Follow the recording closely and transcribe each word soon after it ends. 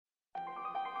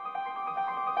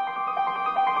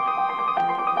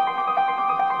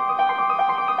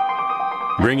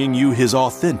bringing you his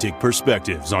authentic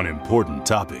perspectives on important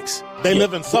topics. They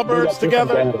live in suburbs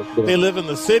together. They live in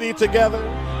the city together.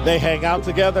 They hang out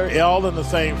together, all in the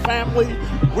same family.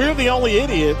 We're the only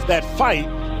idiots that fight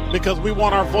because we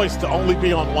want our voice to only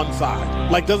be on one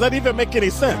side. Like, does that even make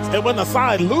any sense? And when the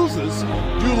side loses,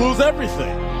 you lose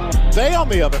everything. They, on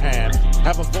the other hand,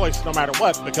 have a voice no matter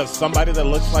what because somebody that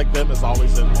looks like them is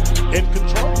always in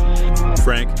control.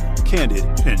 Frank, candid,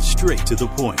 and straight to the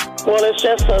point. Well, it's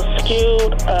just a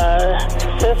skewed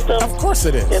system. Of course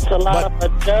it is. It's a lot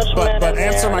of judgment. But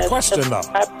answer my question, though.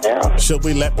 Should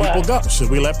we let people go? Should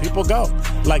we let people go?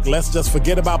 Like, let's just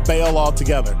forget about bail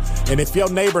altogether. And if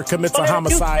your neighbor commits a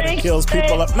homicide and kills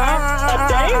people up,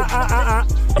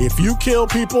 if you kill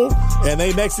people and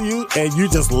they next to you and you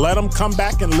just let them come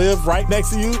back and live right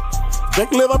next to you, they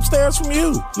can live upstairs from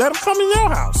you. Let them come in your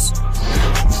house.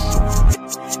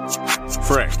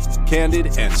 Frank,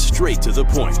 candid, and straight to the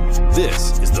point.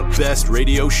 This is the best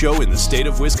radio show in the state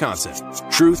of Wisconsin.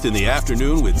 Truth in the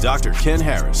Afternoon with Dr. Ken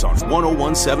Harris on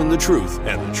 1017 The Truth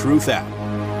and The Truth app.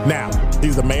 Now,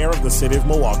 he's the mayor of the city of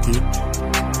Milwaukee.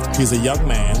 He's a young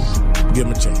man. Give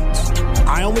him a chance.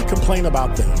 I only complain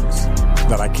about things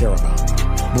that I care about.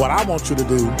 What I want you to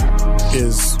do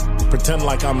is pretend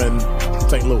like I'm in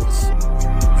St. Louis.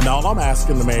 And all I'm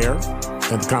asking the mayor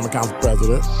and the Common Council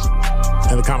president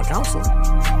and the Common Council,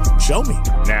 show me.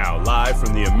 Now, live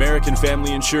from the American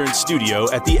Family Insurance Studio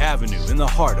at the Avenue in the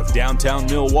heart of downtown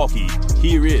Milwaukee,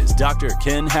 here is Dr.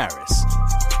 Ken Harris.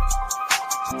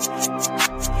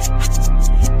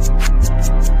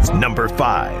 Number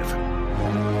 5.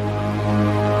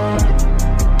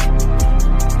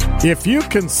 If you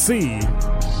can see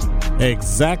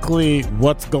exactly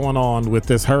what's going on with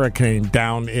this hurricane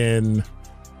down in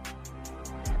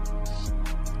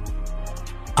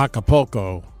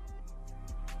Acapulco,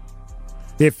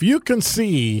 if you can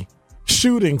see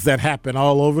shootings that happen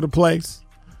all over the place,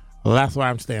 well, that's why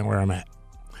I'm staying where I'm at.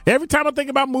 Every time I think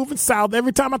about moving south,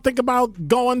 every time I think about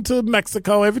going to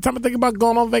Mexico, every time I think about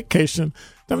going on vacation,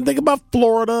 every time I think about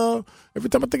Florida, every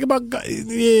time I think about,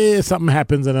 something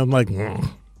happens and I'm like,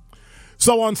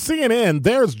 So on CNN,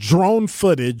 there's drone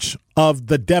footage of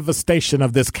the devastation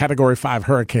of this Category 5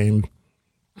 hurricane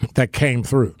that came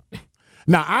through.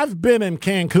 Now, I've been in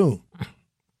Cancun,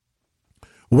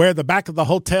 where the back of the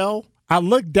hotel, I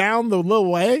look down the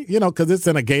little way, because it's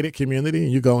in a gated community,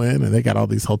 and you go in, and they got all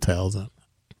these hotels. And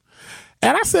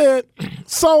I said,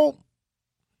 so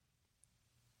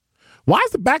why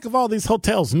is the back of all these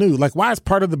hotels new? Like, why is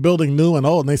part of the building new and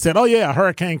old? And they said, oh, yeah, a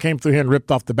hurricane came through here and ripped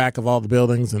off the back of all the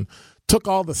buildings and took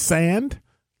all the sand,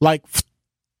 and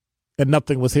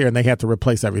nothing was here, and they had to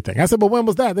replace everything. I said, well, when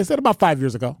was that? They said about 5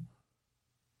 years ago.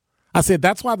 I said,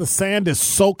 that's why the sand is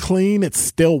so clean, it's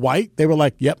still white. They were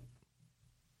like, yep.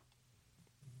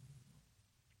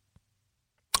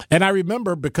 And I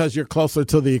remember, because you're closer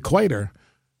to the equator,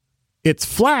 it's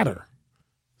flatter.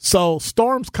 So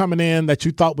storms coming in that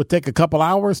you thought would take a couple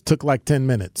hours took like 10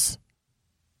 minutes.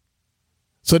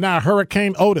 So now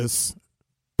Hurricane Otis,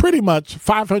 pretty much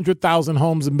 500,000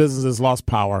 homes and businesses lost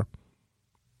power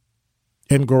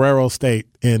in Guerrero State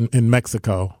in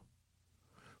Mexico.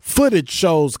 Footage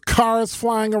shows cars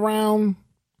flying around,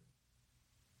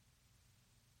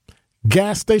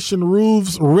 gas station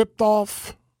roofs ripped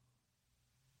off,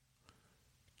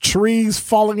 trees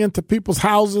falling into people's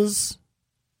houses,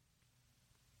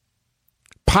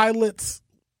 pilots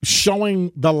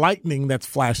showing the lightning that's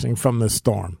flashing from this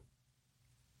storm.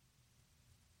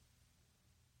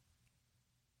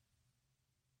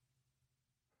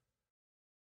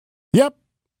 Yep.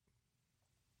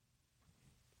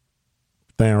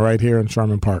 Staying right here in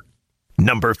Sherman Park.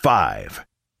 Number 5.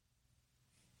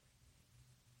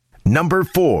 Number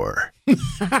 4. You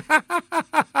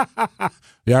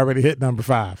already hit number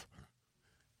 5.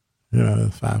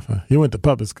 That's 5. You went to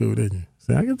public school, didn't you?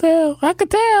 See, I could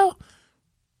tell.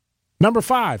 Number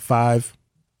 5, 5.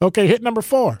 Okay, hit number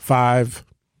 4, 5.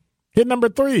 Hit number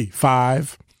 3,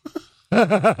 5.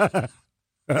 That's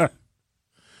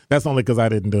only because I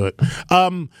didn't do it.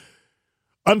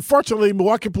 Unfortunately,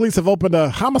 Milwaukee police have opened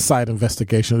a homicide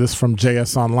investigation. This is from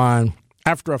JS Online.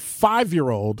 After a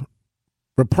 5-year-old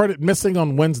reported missing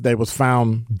on Wednesday was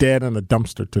found dead in a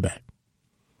dumpster today.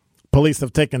 Police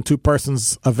have taken 2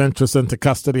 persons of interest into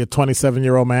custody, a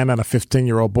 27-year-old man and a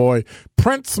 15-year-old boy.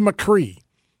 Prince McCree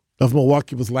of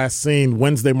Milwaukee was last seen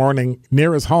Wednesday morning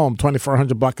near his home,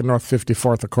 2400 block of North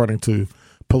 54th, according to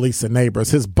police and neighbors.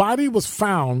 His body was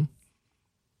found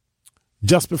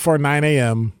just before 9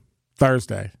 a.m.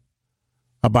 Thursday,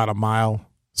 about a mile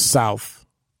south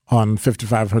on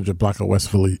 5500 block of West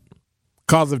Philippe.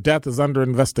 Cause of death is under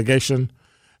investigation,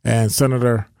 and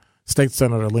Senator State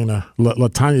Senator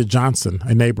LaTanya Johnson,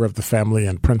 a neighbor of the family,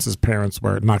 and Prince's parents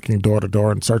were knocking door to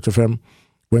door in search of him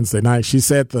Wednesday night. She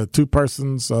said the two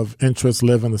persons of interest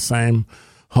live in the same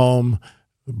home,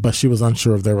 but she was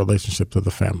unsure of their relationship to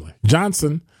the family.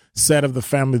 Johnson said of the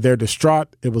family, they're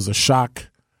distraught. It was a shock.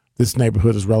 This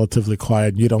neighborhood is relatively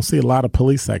quiet. You don't see a lot of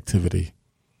police activity.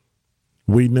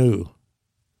 We knew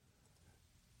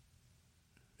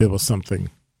it was something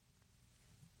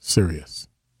serious.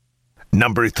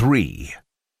 Number 3.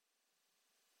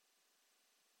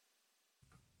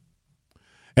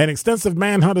 An extensive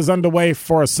manhunt is underway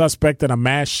for a suspect in a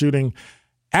mass shooting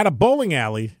at a bowling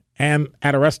alley and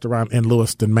at a restaurant in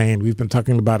Lewiston, Maine. We've been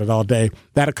talking about it all day.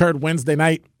 That occurred Wednesday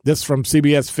night. This from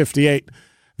CBS 58.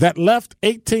 That left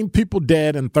 18 people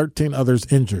dead and 13 others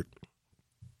injured.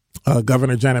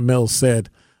 Governor Janet Mills said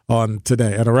on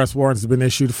today, an arrest warrant has been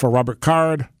issued for Robert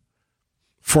Card,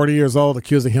 40 years old,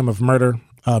 accusing him of murder.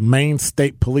 Maine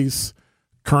State Police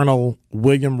Colonel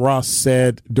William Ross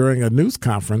said during a news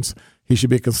conference he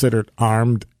should be considered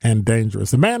armed and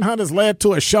dangerous. The manhunt has led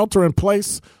to a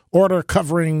shelter-in-place order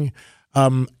covering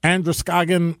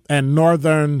Androscoggin and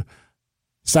northern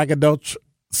Sagadaic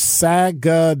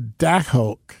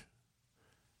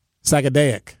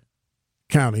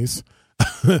counties,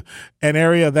 an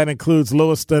area that includes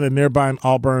Lewiston and nearby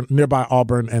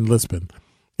Auburn and Lisbon,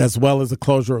 as well as the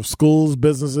closure of schools,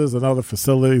 businesses, and other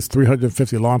facilities.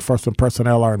 350 law enforcement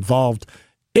personnel are involved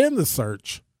in the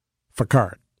search for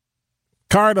Card.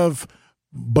 Card of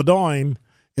Bowdoin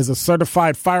is a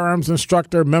certified firearms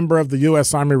instructor, member of the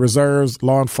U.S. Army Reserves.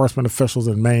 Law enforcement officials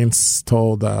in Maine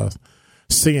told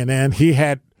CNN he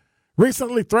had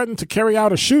recently threatened to carry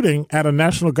out a shooting at a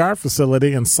National Guard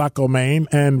facility in Saco, Maine,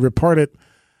 and reported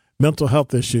mental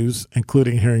health issues,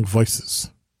 including hearing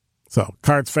voices. So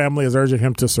Card's family is urging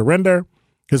him to surrender.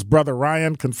 His brother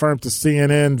Ryan confirmed to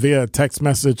CNN via a text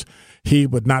message he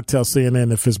would not tell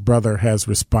CNN if his brother has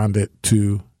responded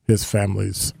to his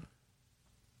family's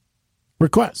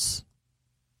requests.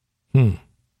 Very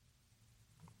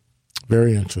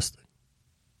interesting.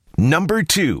 Number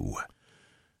 2.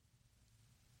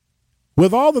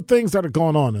 With all the things that are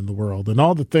going on in the world and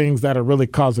all the things that are really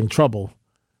causing trouble,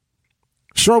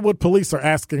 Shorewood police are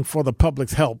asking for the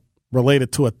public's help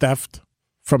related to a theft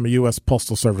from a U.S.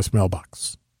 Postal Service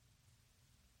mailbox.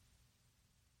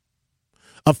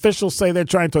 Officials say they're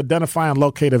trying to identify and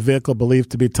locate a vehicle believed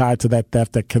to be tied to that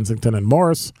theft at Kensington and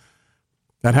Morris.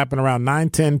 That happened around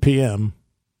 9:10 p.m.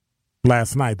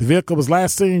 last night. The vehicle was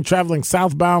last seen traveling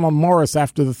southbound on Morris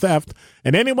after the theft,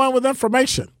 and anyone with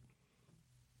information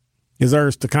is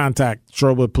urged to contact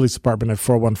Shorewood Police Department at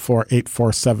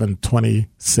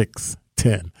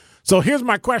 414-847-2610. So here's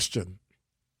my question.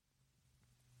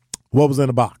 What was in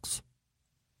the box?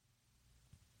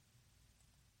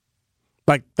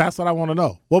 Like, that's what I want to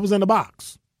know. What was in the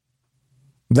box?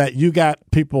 That you got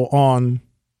people on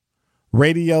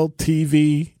radio,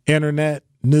 TV, internet,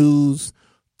 news,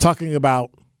 talking about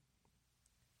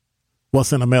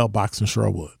what's in a mailbox in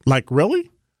Shorewood. Like, really?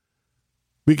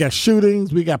 We got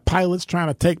shootings. We got pilots trying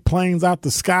to take planes out the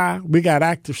sky. We got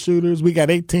active shooters. We got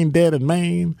 18 dead in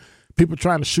Maine. People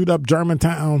trying to shoot up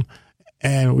Germantown.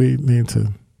 And we need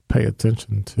to pay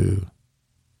attention to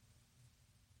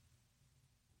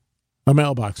a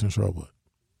mailbox in Shorewood.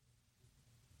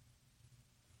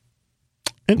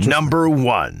 Number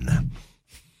 1.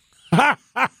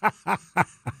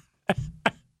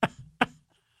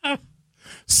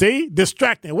 See?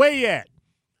 Distracting. Where you at?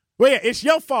 It's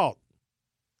your fault.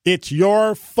 It's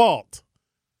your fault.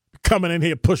 Coming in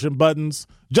here pushing buttons.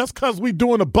 Just because we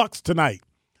doing the Bucks tonight.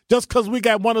 Just because we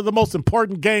got one of the most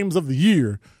important games of the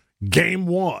year. Game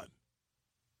 1.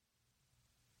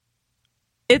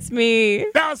 It's me.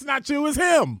 No, it's not you. It's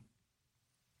him.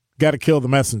 Got to kill the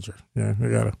messenger. Yeah, we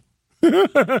got to.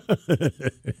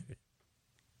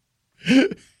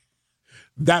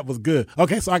 That was good.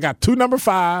 Okay, so I got 2 number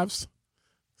 5s.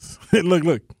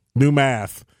 Look. New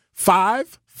math.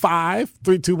 5, 5,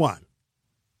 3, 2, 1.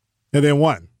 And then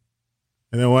 1.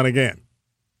 And then 1 again.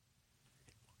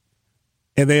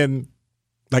 And then,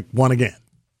 1 again.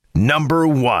 Number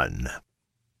 1.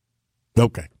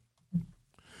 Okay.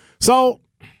 So,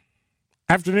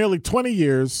 after nearly 20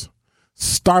 years,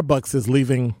 Starbucks is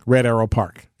leaving Red Arrow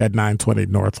Park at 920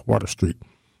 North Water Street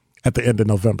at the end of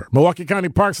November. Milwaukee County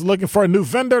Parks is looking for a new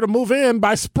vendor to move in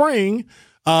by spring.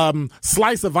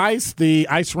 Slice of Ice, the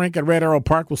ice rink at Red Arrow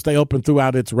Park, will stay open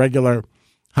throughout its regular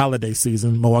holiday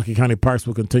season. Milwaukee County Parks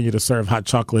will continue to serve hot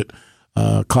chocolate,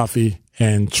 coffee,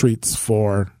 and treats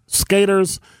for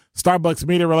skaters. Starbucks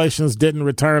Media Relations didn't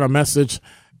return a message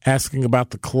asking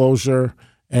about the closure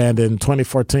And in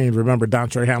 2014, remember,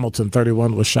 Dontre Hamilton,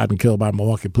 31, was shot and killed by a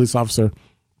Milwaukee police officer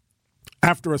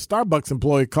after a Starbucks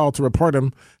employee called to report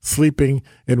him sleeping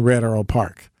in Red Arrow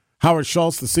Park. Howard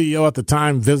Schultz, the CEO at the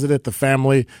time, visited the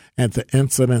family, and the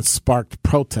incident sparked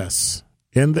protests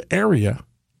in the area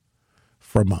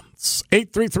for months.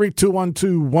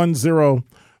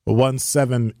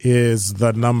 833-212-1017 is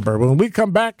the number. When we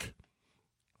come back,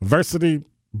 Versiti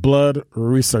Blood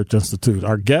Research Institute.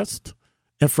 Our guest,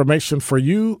 information for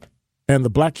you and the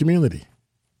black community.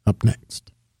 Up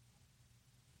next.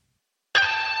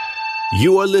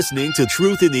 You are listening to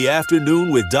Truth in the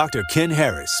Afternoon with Dr. Ken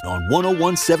Harris on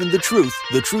 1017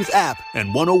 The Truth app,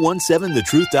 and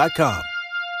 1017thetruth.com.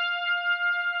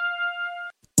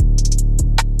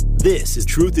 This is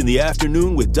Truth in the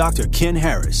Afternoon with Dr. Ken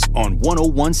Harris on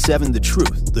 1017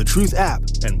 The Truth app,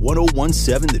 and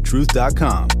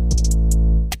 1017thetruth.com.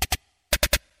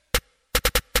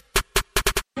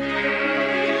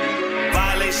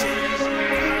 Violation.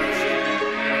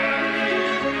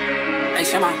 Hey,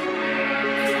 Shema.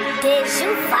 Did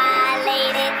you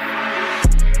violate it?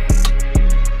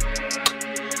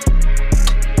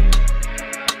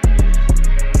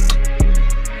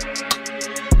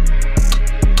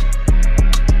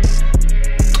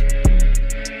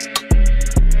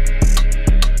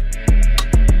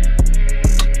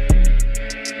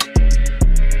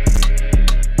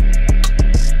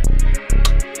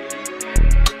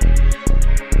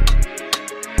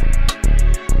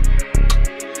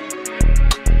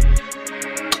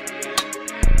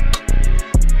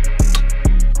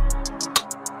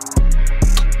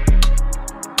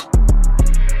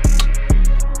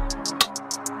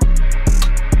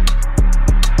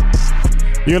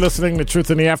 You're listening to Truth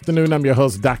in the Afternoon. I'm your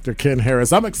host, Dr. Ken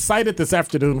Harris. I'm excited this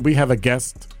afternoon. We have a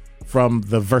guest from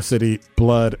the Versiti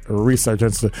Blood Research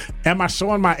Institute. Am I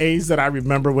showing my age that I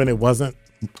remember when it was like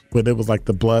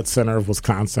the Bloodcenter of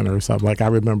Wisconsin or something? Like, I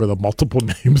remember the multiple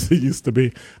names it used to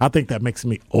be. I think that makes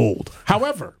me old.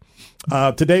 However,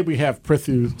 today we have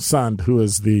Prithu Sund, who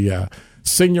is the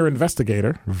senior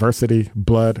investigator, Versiti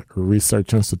Blood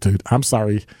Research Institute. I'm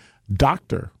sorry,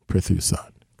 Dr. Prithu Sund.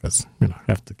 Because, I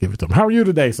have to give it to him. How are you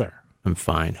today, sir? I'm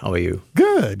fine. How are you?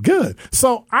 Good, good.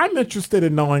 So I'm interested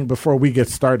in knowing, before we get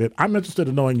started, I'm interested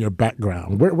in knowing your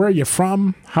background. Where are you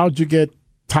from? How'd you get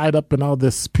tied up in all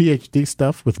this PhD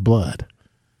stuff with blood?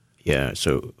 Yeah,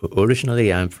 so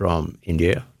originally I'm from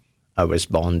India. I was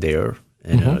born there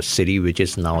in a city which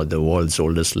is now the world's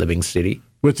oldest living city.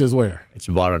 Which is where? It's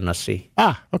Varanasi.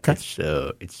 Ah, okay.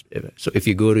 So if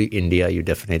you go to India, you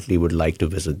definitely would like to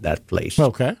visit that place.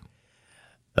 Okay.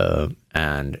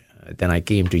 And then I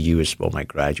came to U.S. for my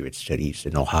graduate studies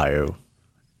in Ohio.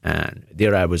 And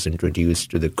there I was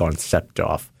introduced to the concept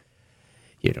of,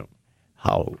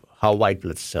 how white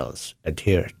blood cells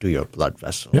adhere to your blood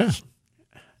vessels.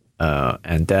 Yeah.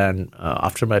 And then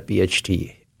after my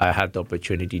PhD, I had the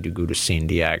opportunity to go to San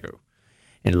Diego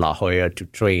in La Jolla to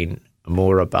train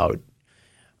more about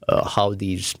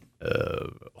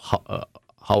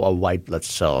how our white blood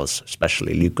cells,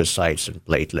 especially leukocytes and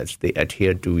platelets, they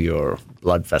adhere to your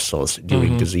blood vessels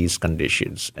during disease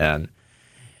conditions. And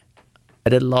I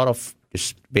did a lot of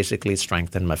just basically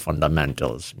strengthen my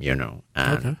fundamentals,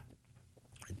 And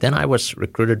then I was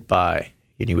recruited by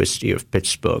University of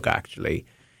Pittsburgh, actually.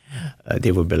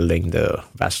 They were building the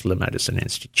Vascular Medicine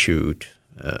Institute,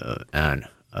 and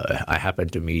I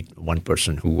happened to meet one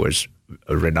person who was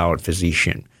a renowned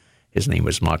physician. His name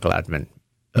was Mark Ladman.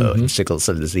 In sickle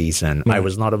cell disease, and I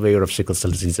was not aware of sickle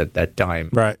cell disease at that time.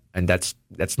 Right, and that's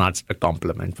not a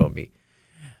compliment for me.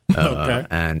 Okay.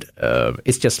 And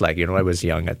it's just like I was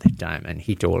young at that time, and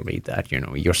he told me that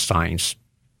your science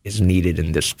is needed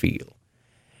in this field.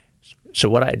 So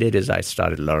what I did is I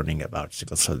started learning about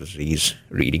sickle cell disease,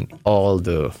 reading all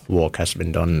the work has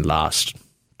been done in the last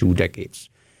 2 decades,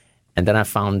 and then I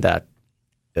found that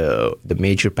the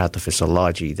major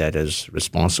pathophysiology that is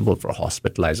responsible for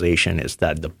hospitalization is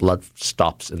that the blood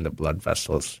stops in the blood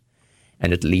vessels,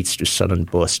 and it leads to sudden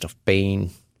burst of pain.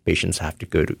 Patients have to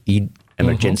go to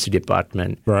emergency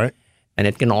department. Right. And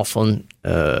it can often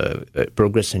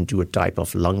progress into a type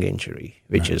of lung injury,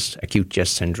 which is acute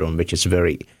chest syndrome, which is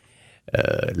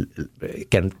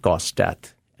can cause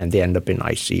death, and they end up in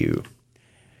ICU.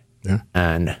 Yeah.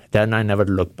 And then I never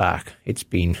looked back. It's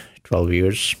been 12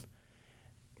 years.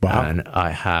 Wow. And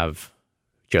I have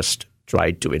just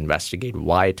tried to investigate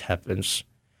why it happens.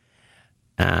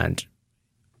 And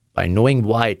by knowing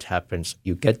why it happens,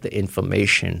 you get the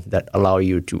information that allow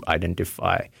you to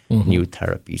identify new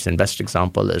therapies. And best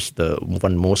example is the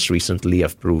one most recently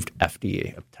approved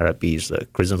FDA therapy is the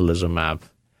crizanlizumab.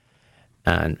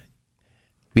 And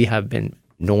we have been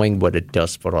knowing what it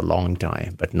does for a long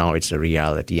time, but now it's a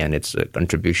reality and it's a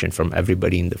contribution from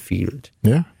everybody in the field.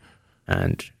 Yeah.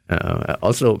 And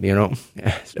also,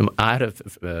 I had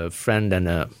a friend and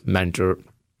a mentor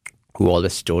who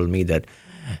always told me that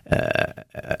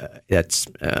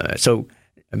so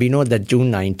we know that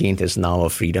June 19th is now a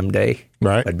Freedom Day.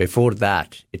 Right. But before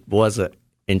that, it was a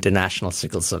International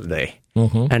Sickle Cell Day.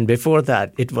 Mm-hmm. And before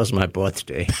that, it was my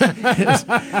birthday.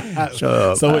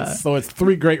 So it's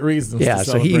three great reasons. Yeah, to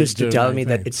so he celebrate used to June tell me 19th.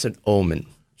 that it's an omen.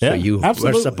 So Yeah, you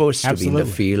absolutely. were supposed to be in the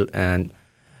Absolutely. field, and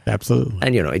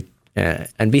Absolutely.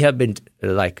 and we have been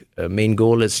main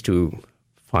goal is to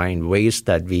find ways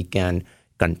that we can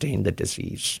contain the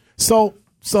disease. So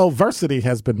Versiti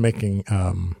has been making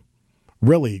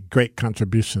really great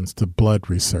contributions to blood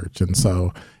research. And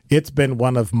so it's been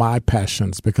one of my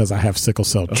passions because I have sickle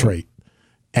cell trait.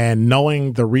 And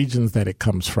knowing the regions that it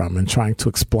comes from and trying to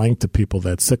explain to people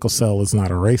that sickle cell is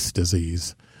not a race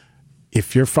disease.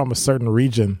 If you're from a certain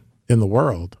region in the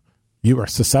world, you are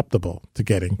susceptible to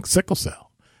getting sickle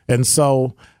cell. And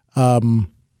so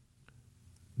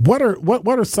what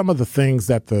are some of the things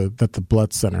that the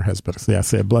Blood Center has been? See, I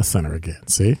said Blood Center again.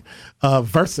 See,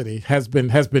 Versiti has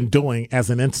been doing as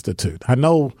an institute. I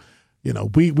know,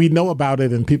 we know about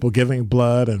it and people giving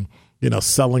blood and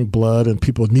selling blood and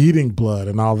people needing blood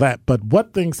and all that. But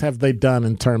what things have they done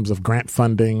in terms of grant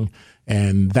funding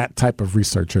and that type of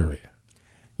research area?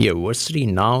 Yeah, Versiti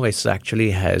now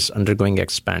has undergoing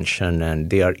expansion,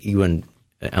 and they are even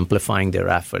amplifying their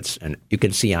efforts. And you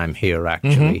can see I'm here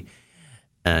actually. Mm-hmm.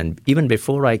 And even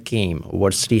before I came,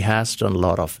 Versiti has done a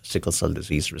lot of sickle cell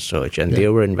disease research, and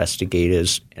there were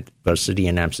investigators at Versiti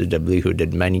and MCW who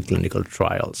did many clinical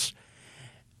trials.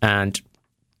 And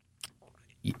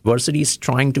Versiti is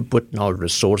trying to put now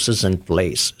resources in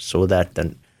place so that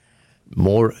then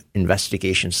more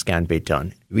investigations can be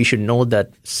done. We should know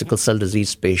that sickle cell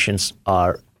disease patients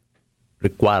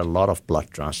require a lot of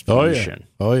blood transfusion.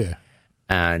 Oh yeah.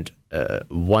 And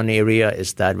one area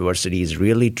is that Versiti is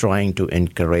really trying to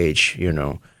encourage,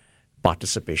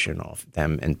 participation of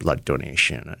them in blood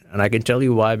donation. And I can tell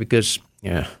you why, because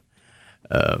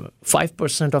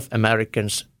 5% of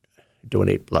Americans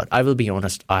donate blood. I will be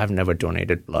honest, I have never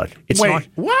donated blood.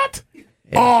 What? Yeah.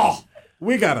 Oh,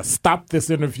 we got to stop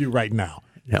this interview right now.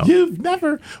 No. You've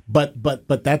never, but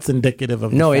that's indicative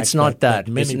of the fact it's not that.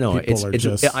 many people are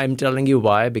just. I'm telling you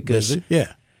why, because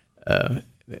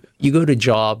you go to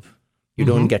job, you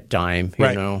don't get time,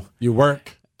 right. You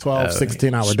work 12,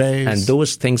 16-hour days. And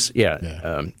those things,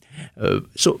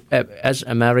 so as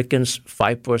Americans,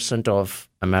 5% of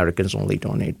Americans only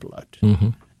donate blood. Mm-hmm.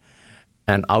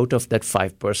 And out of that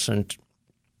 5%,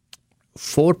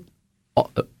 for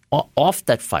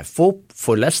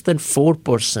less than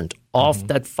 4% of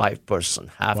that 5%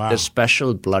 have the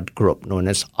special blood group known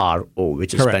as RO,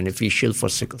 which is beneficial for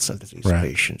sickle cell disease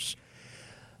patients.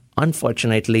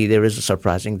 Unfortunately, there is a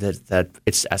surprising that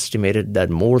it's estimated that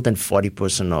more than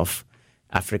 40% of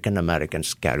African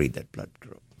Americans carry that blood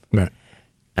group. Right.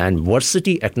 And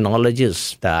Versiti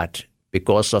acknowledges that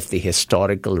because of the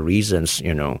historical reasons,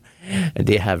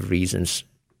 they have reasons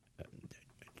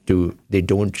they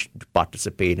don't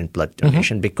participate in blood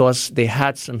donation because they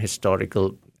had some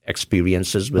historical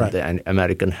experiences with the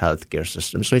American healthcare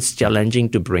system. So it's challenging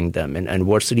to bring them in, and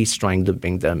Versiti is trying to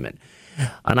bring them in.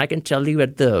 And I can tell you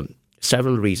at the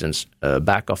several reasons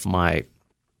back of my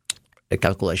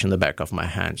calculation, the back of my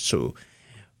hand. So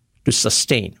to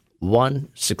sustain one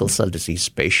sickle cell disease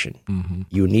patient,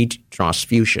 you need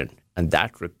transfusion, and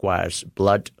that requires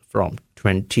blood from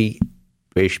 20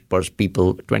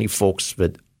 folks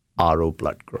with RO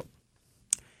blood group.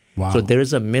 Wow. So there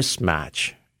is a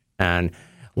mismatch. And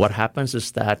what happens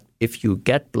is that if you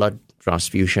get blood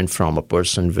transfusion from a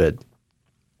person with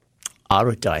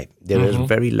RO type, there is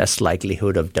very less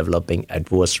likelihood of developing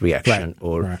adverse reaction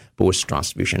or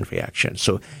post-transfusion reaction.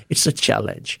 So it's a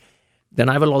challenge. Then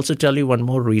I will also tell you one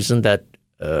more reason that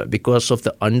because of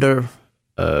the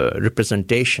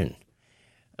representation,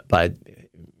 but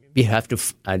we have to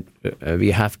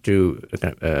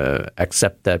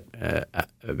accept that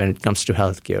when it comes to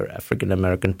healthcare, African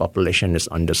American population is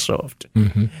underserved,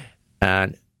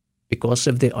 and because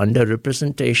of the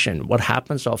underrepresentation, what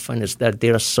happens often is that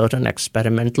there are certain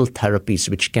experimental therapies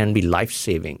which can be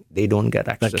life-saving. They don't get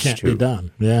access to. That can't be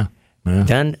done. Yeah.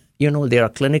 Then there are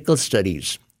clinical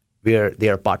studies where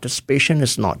their participation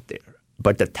is not there.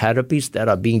 But the therapies that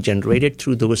are being generated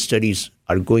through those studies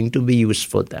are going to be used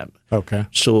for them. Okay.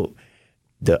 So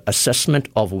the assessment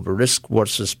of risk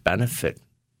versus benefit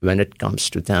when it comes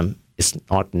to them is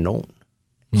not known.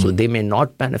 So they may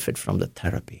not benefit from the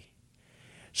therapy.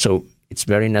 So it's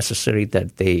very necessary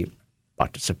that they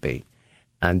participate.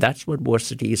 And that's what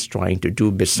Versiti is trying to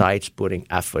do, besides putting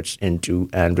efforts into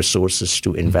and resources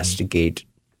to investigate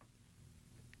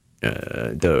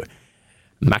the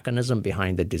mechanism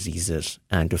behind the diseases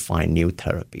and to find new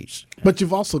therapies. But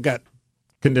you've also got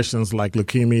conditions like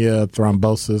leukemia,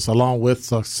 thrombosis, along with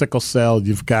sickle cell.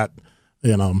 You've got,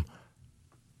 trying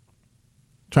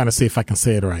to see if I can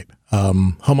say it right,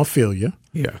 hemophilia.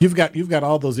 Yeah. You've got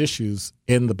all those issues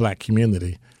in the Black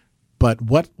community. But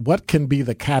what can be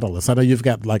the catalyst? I know you've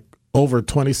got like over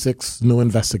 26 new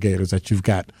investigators that you've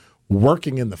got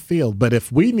working in the field. But if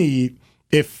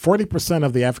 40%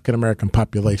 of the African American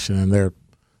population, and there are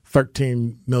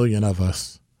 13 million of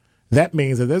us, that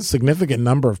means that there's a significant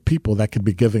number of people that could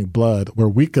be giving blood where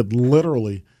we could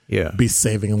literally be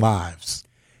saving lives,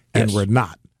 and we're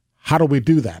not. How do we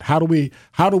do that? How do we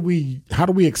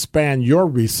expand your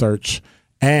research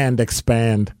and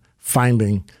expand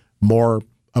finding more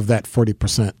of that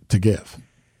 40% to give?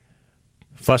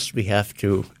 First, we have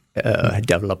to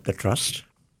develop the trust.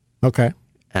 Okay.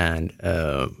 And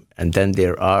then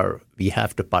we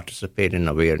have to participate in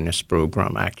awareness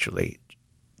program, actually,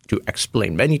 to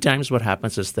explain. Many times what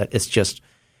happens is that it's just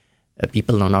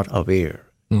people are not aware.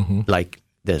 Like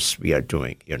this we are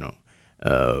doing,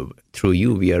 through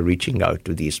you, we are reaching out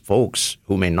to these folks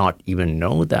who may not even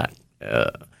know that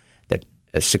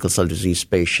sickle cell disease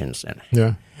patients.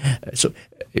 And so,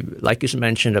 like you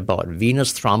mentioned about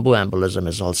venous thromboembolism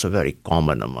is also very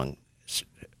common among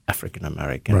African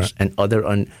Americans and other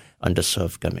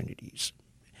underserved communities.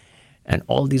 And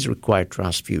all these require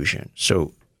transfusion.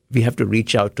 So we have to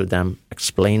reach out to them,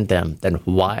 explain them then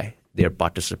why their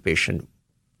participation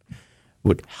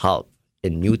would help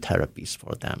in new therapies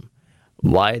for them,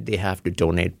 why they have to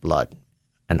donate blood,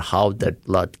 and how that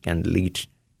blood can lead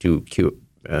to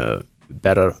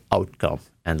better outcome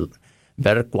and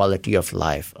better quality of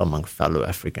life among fellow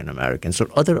African Americans or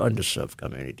other underserved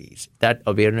communities. That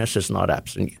awareness is not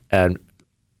absent. And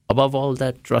above all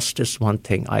that, trust is one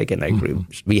thing I can agree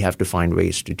with. We have to find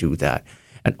ways to do that.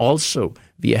 And also,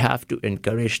 we have to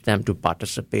encourage them to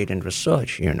participate in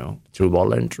research, through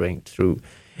volunteering, through,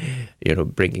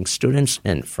 bringing students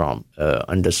in from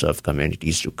underserved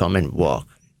communities to come and work,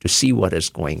 to see what is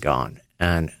going on.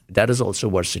 And that is also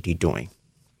Versiti doing.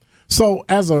 So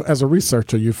as a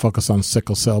researcher, you focus on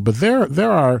sickle cell, but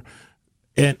there are,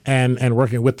 and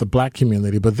working with the Black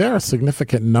community, but there are a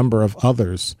significant number of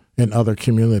others in other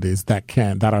communities that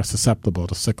are susceptible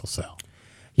to sickle cell.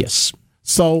 Yes.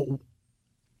 So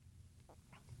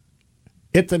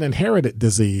it's an inherited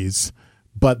disease,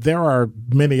 but there are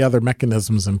many other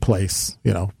mechanisms in place.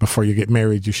 Before you get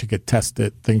married, you should get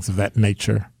tested, things of that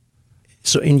nature.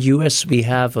 So in U.S., we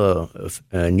have a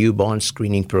newborn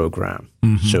screening program.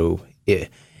 So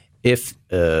if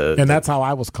and that's how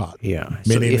I was caught. Yeah.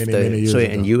 Many years so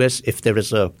ago. in U.S., if there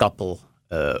is a couple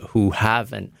who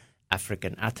have an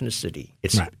African ethnicity,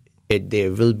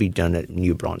 there will be done a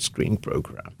newborn screening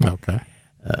program. Okay.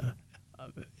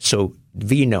 So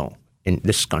we know in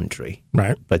this country,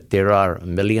 but there are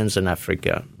millions in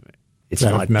Africa. It's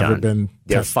that not have never done. Been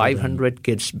there are 500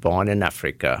 kids born in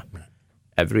Africa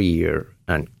every year,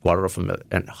 and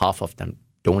half of them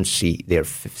don't see their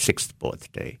sixth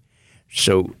birthday.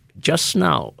 So just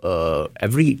now,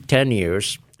 every 10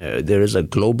 years, there is a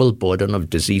global burden of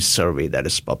disease survey that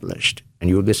is published. And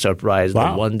you'll be surprised.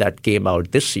 The one that came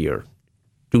out this year,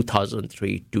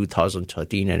 2003,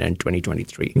 2013, and then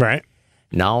 2023. Right.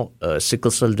 Now, sickle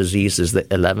cell disease is the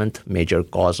 11th major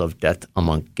cause of death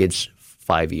among kids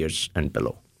 5 years and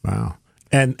below. Wow.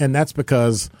 And that's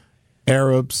because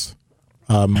Arabs,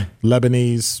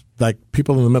 Lebanese, like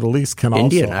people in the Middle East can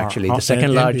Indian, also... actually. The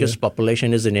second largest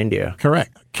population is in India.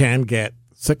 Correct. Can get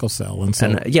sickle cell. And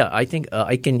so, I think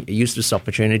I can use this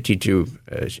opportunity to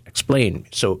explain.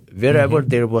 So wherever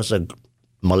there was a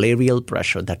malarial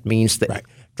pressure, that means that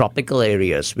tropical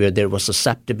areas where there was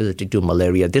susceptibility to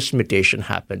malaria, this mutation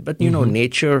happened. But,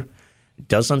 nature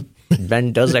does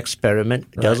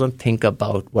experiment, doesn't think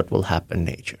about what will happen in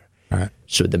nature. Right.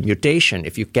 So the mutation,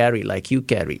 if you carry like you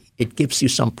carry, it gives you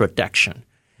some protection.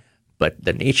 But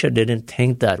the nature didn't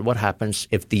think that what happens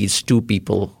if these two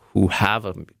people who have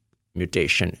a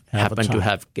mutation happen to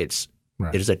have kids.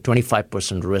 Right. There is a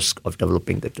 25% risk of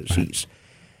developing the disease.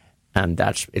 Right. And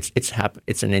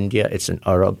it's in India, it's in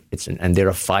Europe, and there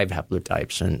are 5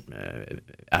 haplotypes in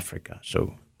Africa.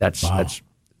 So that's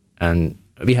and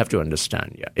we have to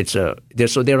understand. Yeah,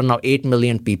 there are now 8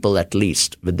 million people at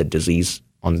least with the disease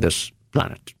on this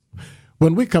planet.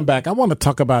 When we come back, I want to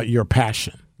talk about your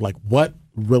passion. Like, what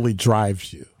really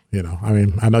drives you?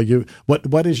 I know you.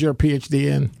 What is your PhD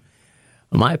in?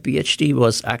 My PhD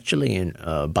was actually in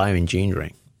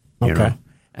bioengineering. Okay.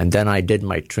 And then I did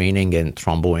my training in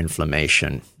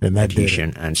thromboinflammation And that did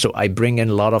adhesion. And so I bring in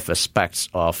a lot of aspects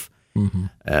of,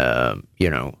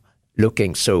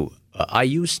 looking. So I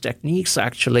use techniques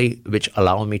actually which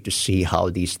allow me to see how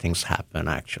these things happen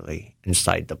actually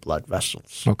inside the blood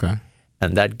vessels. Okay.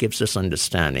 And that gives us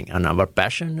understanding. And our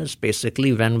passion is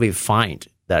basically when we find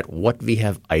that what we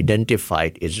have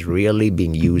identified is really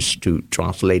being used to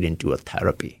translate into a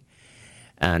therapy.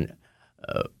 And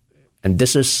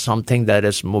this is something that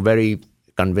is very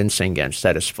convincing and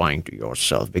satisfying to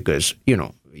yourself because,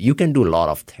 you can do a lot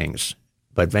of things.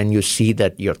 But when you see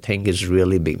that your thing is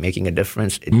really making a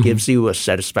difference, it gives you a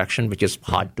satisfaction which is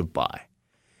hard to buy.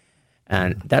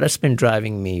 And that has been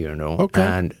driving me, Okay.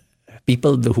 And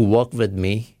people who work with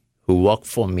me, who work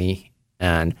for me,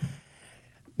 and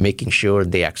making sure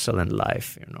they excel in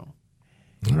life, All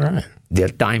right. Their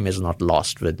time is not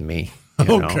lost with me.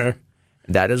 Okay.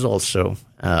 That is also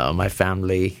my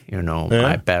family,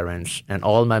 my parents, and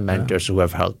all my mentors who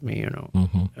have helped me,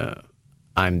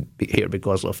 I'm here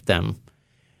because of them.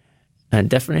 And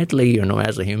definitely,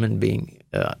 as a human being,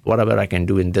 whatever I can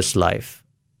do in this life,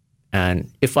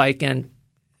 and if I can,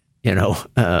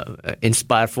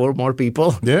 inspire 4 more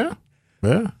people, Yeah.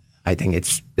 I think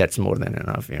that's more than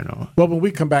enough, Well, when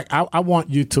we come back, I want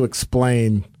you to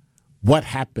explain what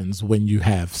happens when you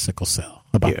have sickle cell,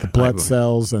 about the blood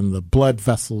cells and the blood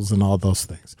vessels and all those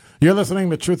things. You're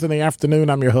listening to Truth in the Afternoon.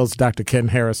 I'm your host, Dr. Ken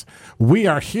Harris. We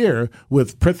are here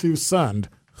with Prithu Sund,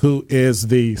 who is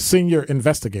the senior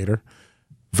investigator,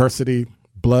 Versiti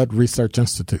Blood Research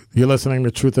Institute. You're listening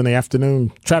to Truth in the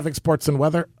Afternoon. Traffic, sports, and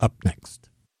weather up next.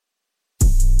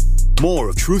 More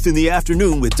of Truth in the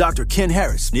Afternoon with Dr. Ken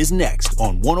Harris is next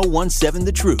on 1017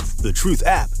 The Truth, The Truth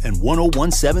app, and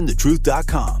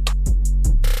 1017thetruth.com.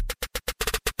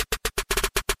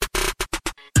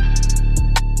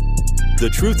 The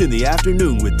Truth in the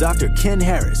Afternoon with Dr. Ken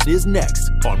Harris is next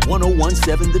on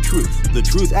 1017 The Truth, The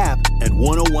Truth app, and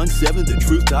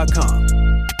 1017thetruth.com.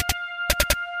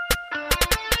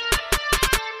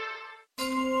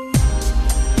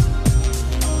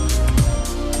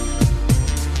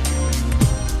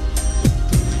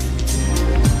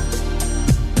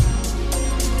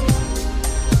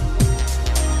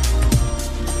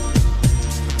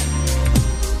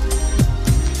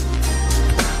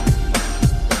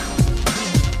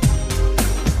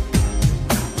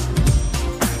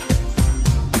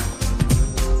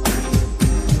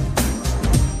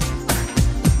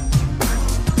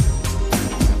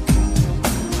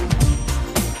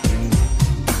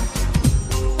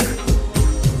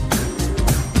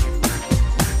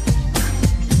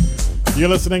 You're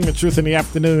listening to Truth in the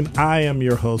Afternoon. I am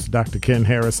your host, Dr. Ken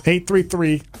Harris.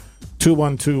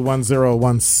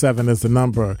 833-212-1017 is the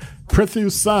number. Prithu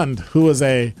Sund, who's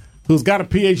got a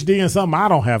PhD in something I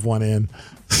don't have one in.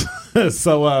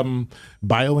 So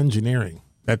bioengineering.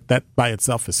 That by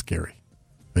itself is scary.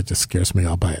 It just scares me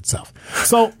all by itself.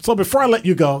 So before I let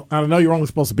you go, I know you're only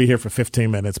supposed to be here for 15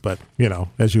 minutes, but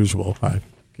as usual, I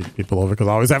keep people over because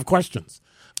I always have questions.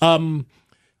 Can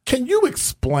you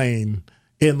explain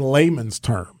in layman's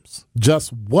terms,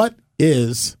 just what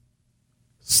is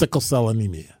sickle cell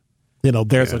anemia?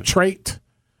 There's a trait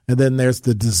and then there's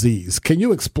the disease. Can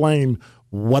you explain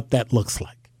what that looks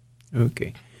like?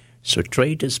 Okay. So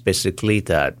trait is basically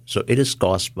that. So it is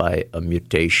caused by a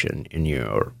mutation in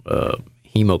your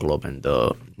hemoglobin,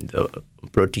 the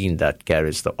protein that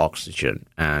carries the oxygen.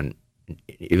 And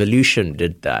evolution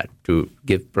did that to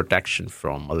give protection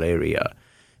from malaria.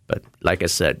 But like I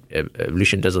said,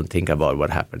 evolution doesn't think about what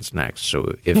happens next.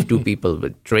 So if 2 people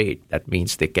with trait, that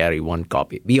means they carry 1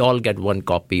 copy. We all get 1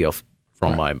 copy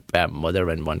from my mother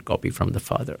and 1 copy from the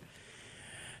father.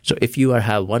 So if you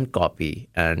have 1 copy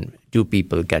and 2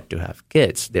 people get to have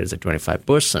kids, there's a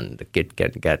 25%. The kid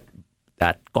can get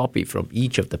that copy from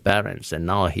each of the parents, and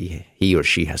now he or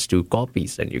she has 2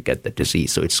 copies, and you get the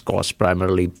disease. So it's caused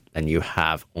primarily, and you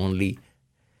have only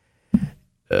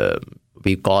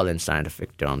we call in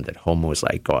scientific term that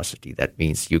homozygosity. That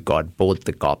means you got both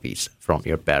the copies from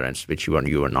your parents, which you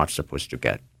are not supposed to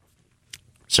get.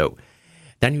 So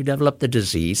then you develop the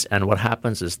disease, and what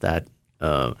happens is that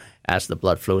as the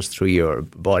blood flows through your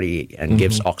body and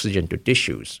gives oxygen to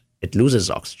tissues, it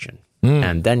loses oxygen.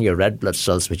 And then your red blood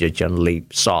cells, which are generally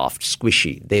soft,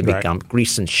 squishy, they become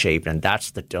crescent-shaped, and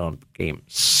that's the term became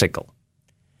sickle,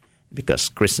 because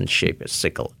crescent shape is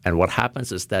sickle. And what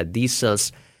happens is that these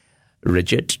cells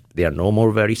rigid, they are no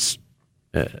more very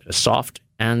soft,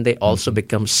 and they also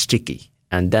become sticky.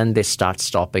 And then they start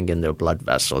stopping in their blood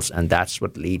vessels, and that's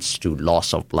what leads to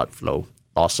loss of blood flow,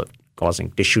 causing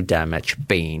tissue damage,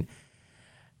 pain,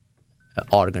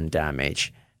 organ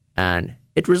damage. And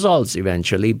it resolves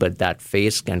eventually, but that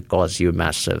phase can cause you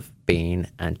massive pain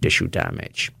and tissue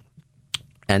damage.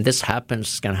 And this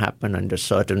can happen under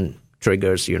certain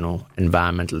triggers,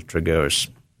 environmental triggers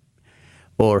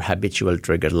or habitual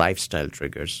triggers, lifestyle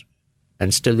triggers.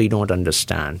 And still we don't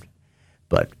understand.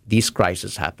 But these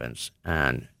crises happens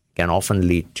and can often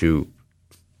lead to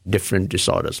different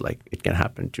disorders. Like it can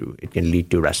lead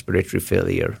to respiratory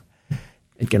failure.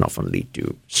 It can often lead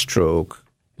to stroke,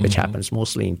 which happens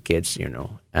mostly in kids,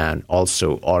 and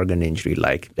also organ injury.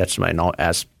 Like that's why now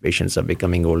as patients are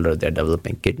becoming older, they're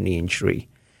developing kidney injury,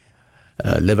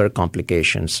 liver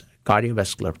complications,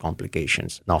 cardiovascular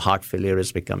complications. Now heart failure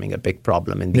is becoming a big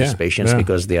problem in these patients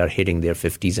because they are hitting their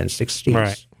 50s and 60s.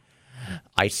 Right.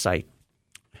 Eyesight.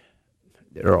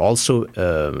 There are also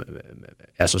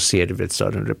associated with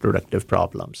certain reproductive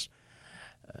problems.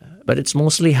 But it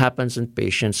mostly happens in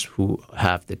patients who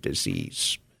have the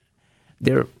disease.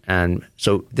 And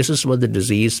so this is what the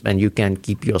disease, and you can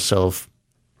keep yourself,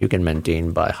 you can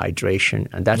maintain by hydration.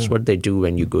 And that's what they do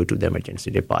when you go to the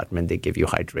emergency department. They give you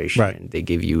hydration. Right. They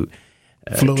give you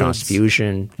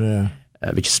transfusion,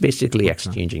 which is basically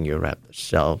exchanging your red blood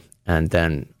cell. And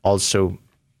then also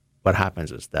what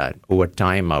happens is that over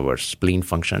time our spleen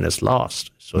function is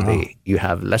lost. So you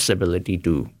have less ability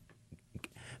to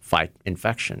fight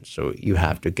infection. So you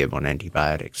have to give on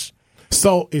antibiotics.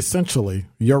 So essentially,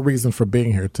 your reason for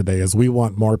being here today is we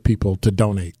want more people to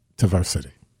donate to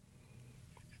Versiti.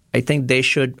 I think they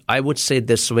should. I would say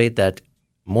this way, that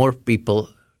more people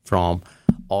from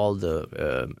all the,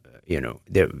 we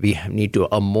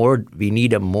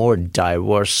need a more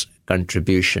diverse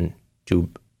contribution to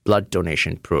blood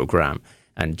donation program.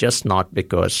 And just not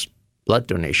because blood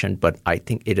donation, but I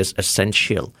think it is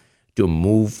essential to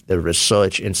move the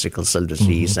research in sickle cell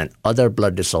disease and other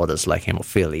blood disorders like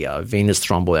hemophilia, venous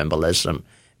thromboembolism,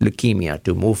 leukemia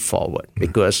to move forward,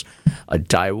 because a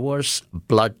diverse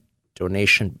blood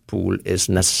donation pool is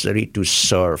necessary to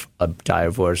serve a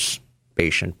diverse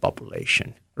patient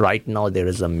population. Right now, there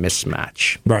is a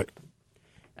mismatch. Right.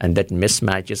 And that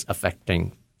mismatch is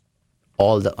affecting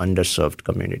all the underserved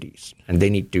communities, and they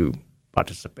need to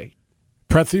participate.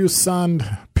 Prithu Sand,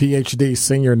 PhD,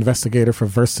 Senior Investigator for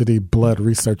Versiti Blood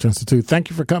Research Institute. Thank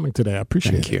you for coming today. I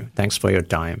appreciate it. Thank you. Thanks for your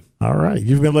time. All right.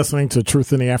 You've been listening to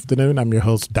Truth in the Afternoon. I'm your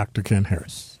host, Dr. Ken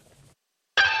Harris.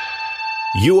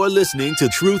 You are listening to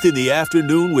Truth in the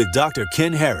Afternoon with Dr.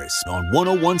 Ken Harris on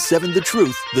 1017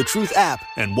 The Truth app,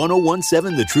 and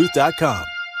 1017thetruth.com.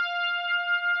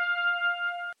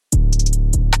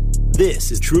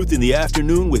 This is Truth in the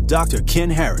Afternoon with Dr. Ken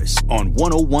Harris on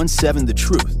 1017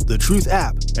 The Truth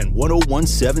app, and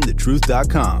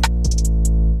 1017thetruth.com.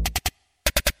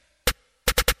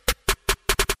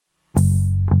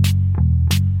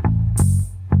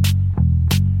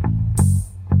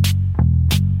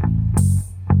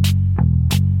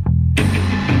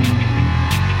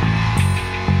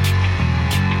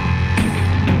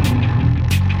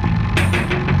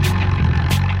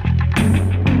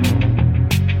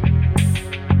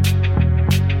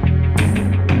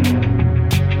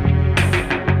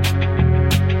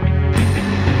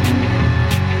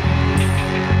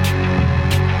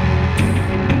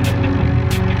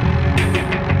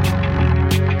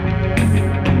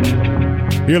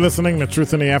 You're listening to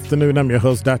Truth in the Afternoon. I'm your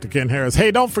host, Dr. Ken Harris.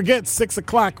 Hey, don't forget, 6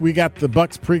 o'clock, we got the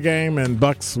Bucks pregame, and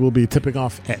Bucks will be tipping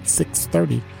off at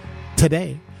 6:30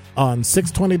 today on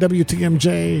 620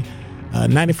 WTMJ,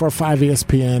 94.5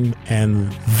 ESPN, and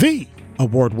the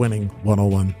award-winning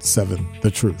 1017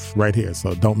 The Truth right here.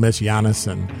 So don't miss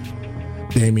Giannis and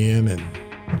Damian and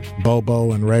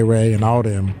Bobo and Ray Ray and all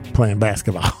them playing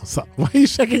basketball. So why are you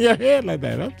shaking your head like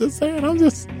that? I'm just saying,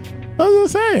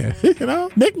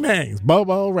 nicknames.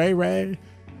 Bobo, Ray Ray,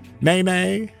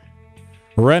 Nene,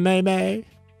 Renee,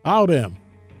 all them.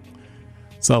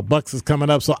 So Bucks is coming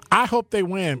up. So I hope they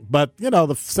win. But, the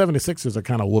 76ers are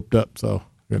kind of whooped up. So,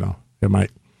 it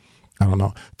might, I don't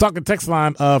know. Talking text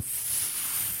line,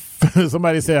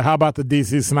 somebody said, how about the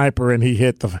D.C. sniper? And he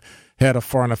hit the head of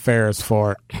foreign affairs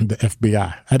for the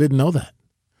FBI. I didn't know that.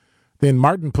 Then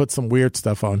Martin put some weird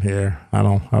stuff on here. I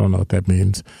don't know what that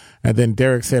means. And then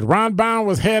Derek said, Ron Brown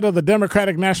was head of the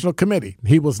Democratic National Committee.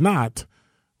 He was not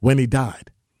when he died.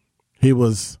 He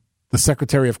was the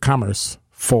Secretary of Commerce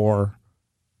for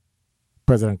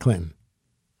President Clinton.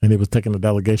 And he was taking a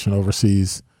delegation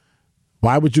overseas.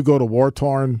 Why would you go to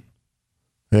war-torn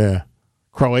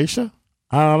Croatia?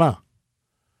 I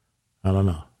don't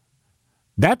know.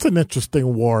 That's an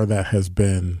interesting war that has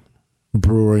been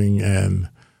brewing, and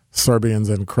Serbians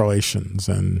and Croatians,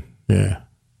 and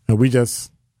we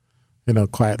just,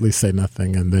 quietly say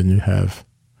nothing, and then you have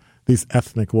these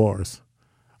ethnic wars.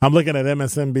 I'm looking at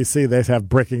MSNBC. They have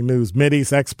breaking news.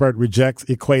 Mideast expert rejects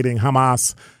equating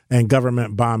Hamas and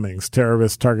government bombings.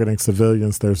 Terrorists targeting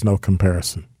civilians. There's no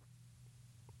comparison.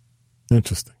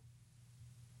 Interesting.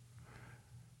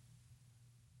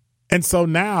 And so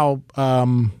now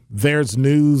there's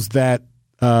news that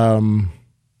the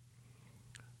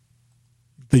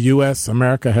U.S.,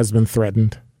 America, has been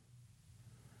threatened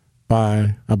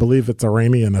by, I believe it's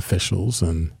Iranian officials.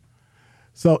 And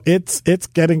so it's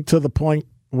getting to the point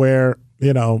where,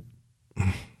 you know,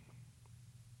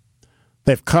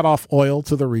 they've cut off oil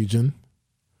to the region.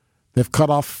 They've cut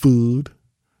off food.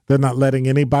 They're not letting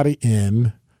anybody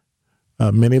in.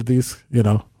 Many of these, you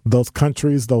know, those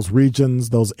countries, those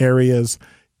regions, those areas,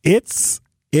 it's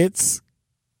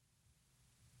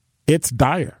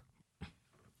dire.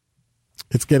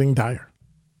 It's getting dire.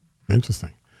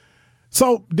 Interesting.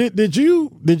 So did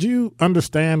you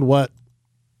understand what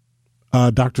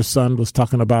Dr. Sun was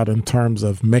talking about in terms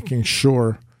of making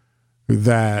sure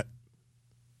that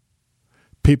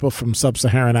people from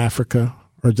sub-Saharan Africa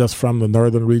or just from the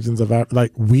northern regions of Africa,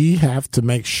 like, we have to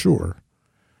make sure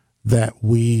that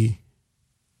we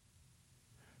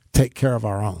take care of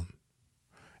our own.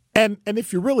 And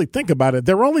if you really think about it,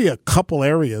 there are only a couple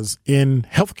areas in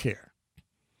healthcare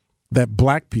that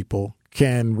black people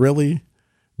can really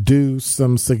do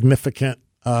some significant,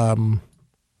 some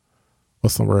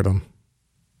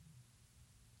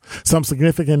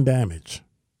significant damage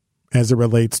as it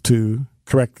relates to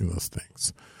correcting those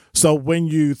things. So when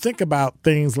you think about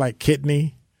things like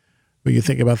kidney, when you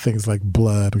think about things like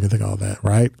blood, when you think all that,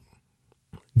 right?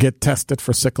 Get tested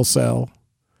for sickle cell.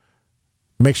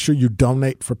 Make sure you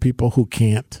donate for people who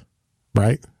can't,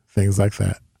 right? Things like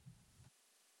that.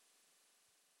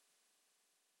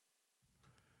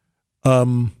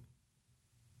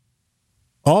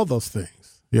 All those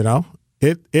things, you know,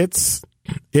 it's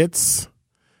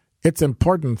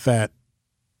important that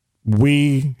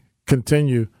we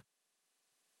continue.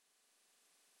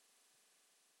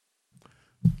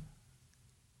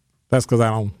 That's because I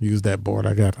don't use that board.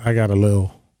 I got a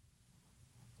little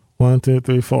 1, 2,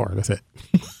 3, 4. That's it.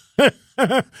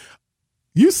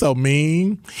 You so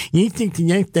mean. You think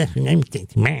man.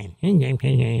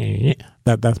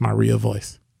 That's my real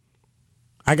voice.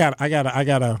 I got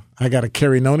a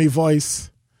Carrie Noni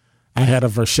voice. I had a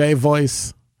Verche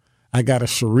voice. I got a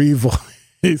Cherie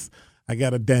voice. I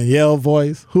got a Danielle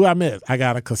voice. Who I miss? I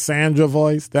got a Cassandra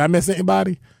voice. Did I miss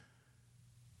anybody?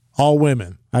 All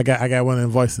women. I got one of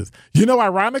them voices. You know,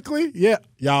 ironically, yeah,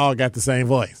 y'all got the same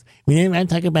voice. Whenever I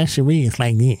talk about Cherie, it's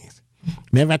like this.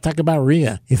 Whenever I talk about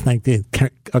Rhea, it's like this.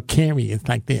 Or Carrie, it's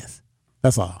like this.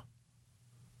 That's all.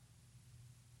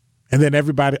 And then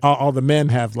everybody, all the men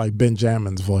have like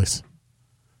Benjamin's voice.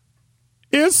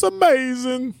 It's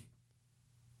amazing.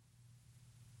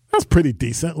 That's pretty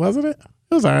decent, wasn't it?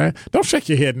 It was all right. Don't shake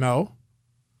your head no.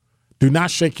 Do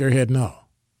not shake your head no.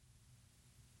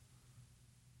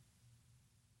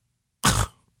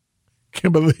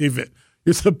 Can't believe it.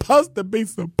 You're supposed to be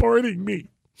supporting me.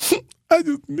 I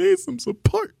just need some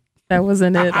support. That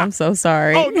wasn't it. I'm so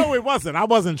sorry. Oh, no, it wasn't. I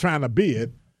wasn't trying to be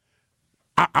it.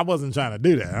 I wasn't trying to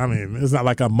do that. I mean, it's not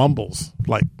like I mumbles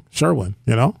like Sherwin,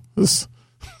 you know?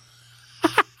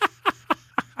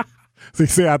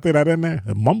 See, I threw that in there.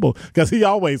 A mumble. Because he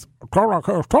always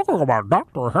talking about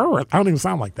Dr. Harris. I don't even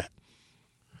sound like that.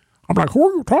 I'm like, who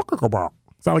are you talking about?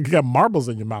 Sound like you got marbles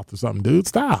in your mouth or something, dude.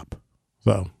 Stop.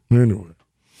 So, anyway.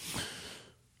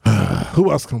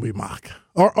 Who else can we mock?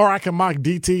 Or I can mock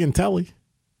DT and Telly.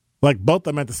 Like both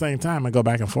of them at the same time and go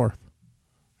back and forth.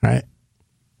 Right?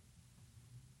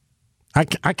 I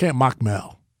can't mock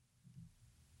Mel.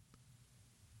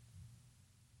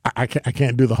 I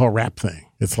can't do the whole rap thing.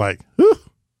 It's like, whew.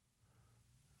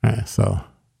 Right, so.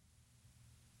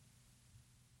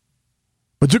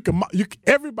 But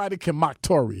everybody can mock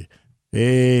Tory.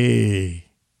 Hey.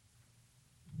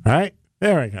 Right?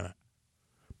 There I got it.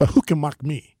 But who can mock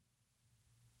me?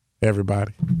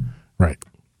 Everybody. Right.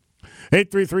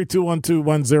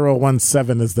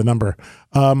 833-212-1017 is the number.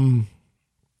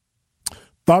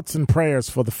 Thoughts and prayers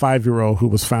for the 5-year-old who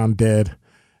was found dead,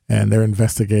 and they're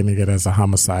investigating it as a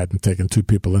homicide and taking 2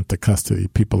 people into custody,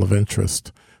 people of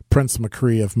interest. Prince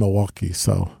McCree of Milwaukee.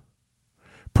 So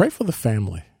pray for the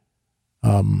family.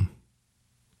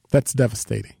 That's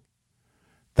devastating.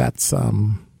 That's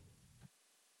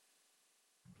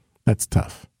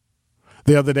tough.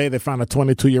 The other day, they found a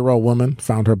 22-year-old woman,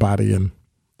 found her body in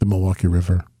the Milwaukee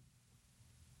River.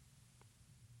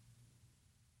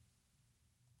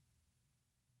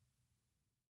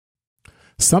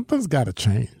 Something's got to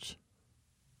change.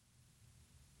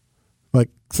 Like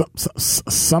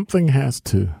something has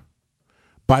to.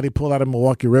 Body pulled out of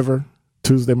Milwaukee River,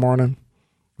 Tuesday morning.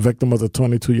 Victim was a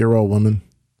 22-year-old woman.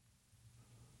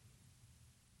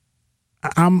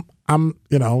 I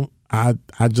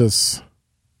just,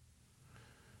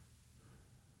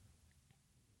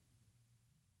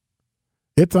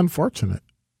 it's unfortunate.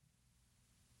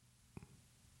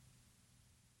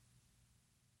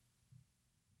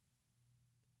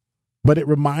 But it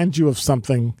reminds you of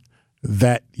something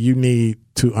that you need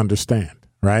to understand,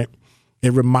 right?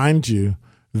 It reminds you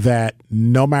that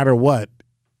no matter what,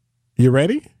 you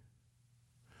ready?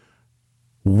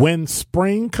 When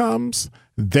spring comes,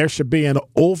 there should be an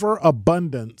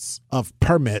overabundance of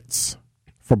permits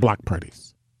for block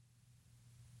parties.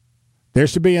 There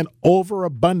should be an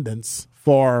overabundance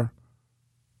for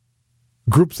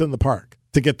groups in the park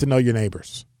to get to know your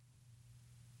neighbors.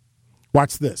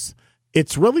 Watch this.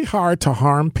 It's really hard to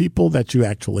harm people that you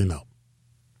actually know.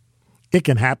 It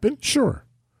can happen, sure,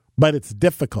 but it's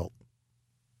difficult.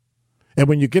 And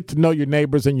when you get to know your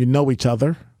neighbors and you know each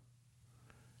other,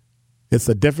 it's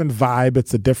a different vibe,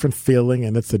 it's a different feeling,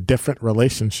 and it's a different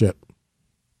relationship.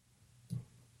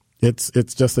 It's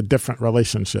just a different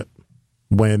relationship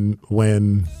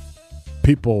when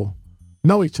people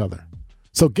know each other.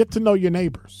 So get to know your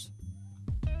neighbors.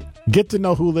 Get to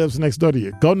know who lives next door to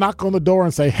you. Go knock on the door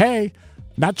and say, hey,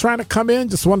 not trying to come in,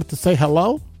 just wanted to say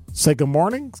hello, say good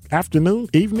morning, afternoon,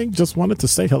 evening, just wanted to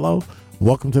say hello.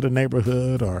 Welcome to the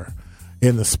neighborhood. Or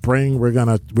in the spring, we're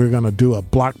gonna do a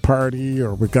block party,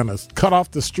 or we're gonna cut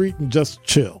off the street and just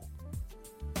chill.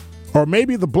 Or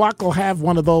maybe the block will have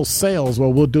one of those sales where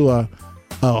we'll do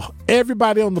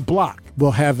everybody on the block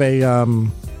will have a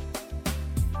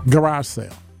garage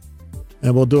sale.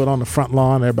 And we'll do it on the front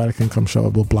lawn. Everybody can come show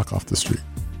up. We'll block off the street.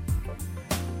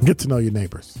 Get to know your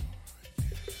neighbors.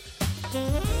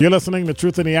 You're listening to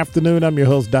Truth in the Afternoon. I'm your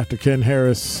host, Dr. Ken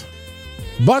Harris.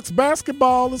 Bucks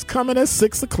basketball is coming at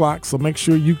 6 o'clock, so make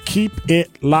sure you keep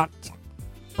it locked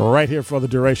right here for the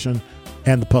duration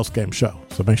and the postgame show.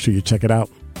 So make sure you check it out.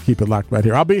 Keep it locked right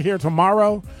here. I'll be here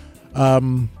tomorrow.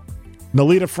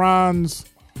 Nalita Franz,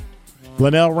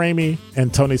 Linnell Ramey,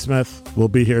 and Tony Smith will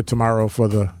be here tomorrow for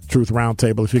the Truth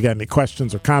Roundtable. If you got any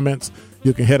questions or comments,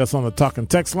 you can hit us on the talk and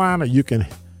text line, or you can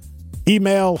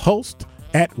email host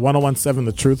at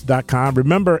 1017thetruth.com.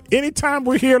 Remember, anytime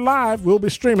we're here live, we'll be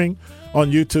streaming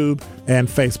on YouTube and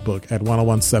Facebook at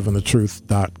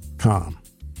 1017thetruth.com.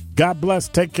 God bless.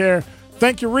 Take care.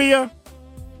 Thank you, Rhea.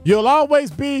 You'll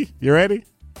always be, you ready?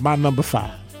 My number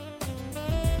 5.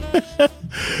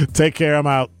 Take care. I'm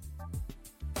out.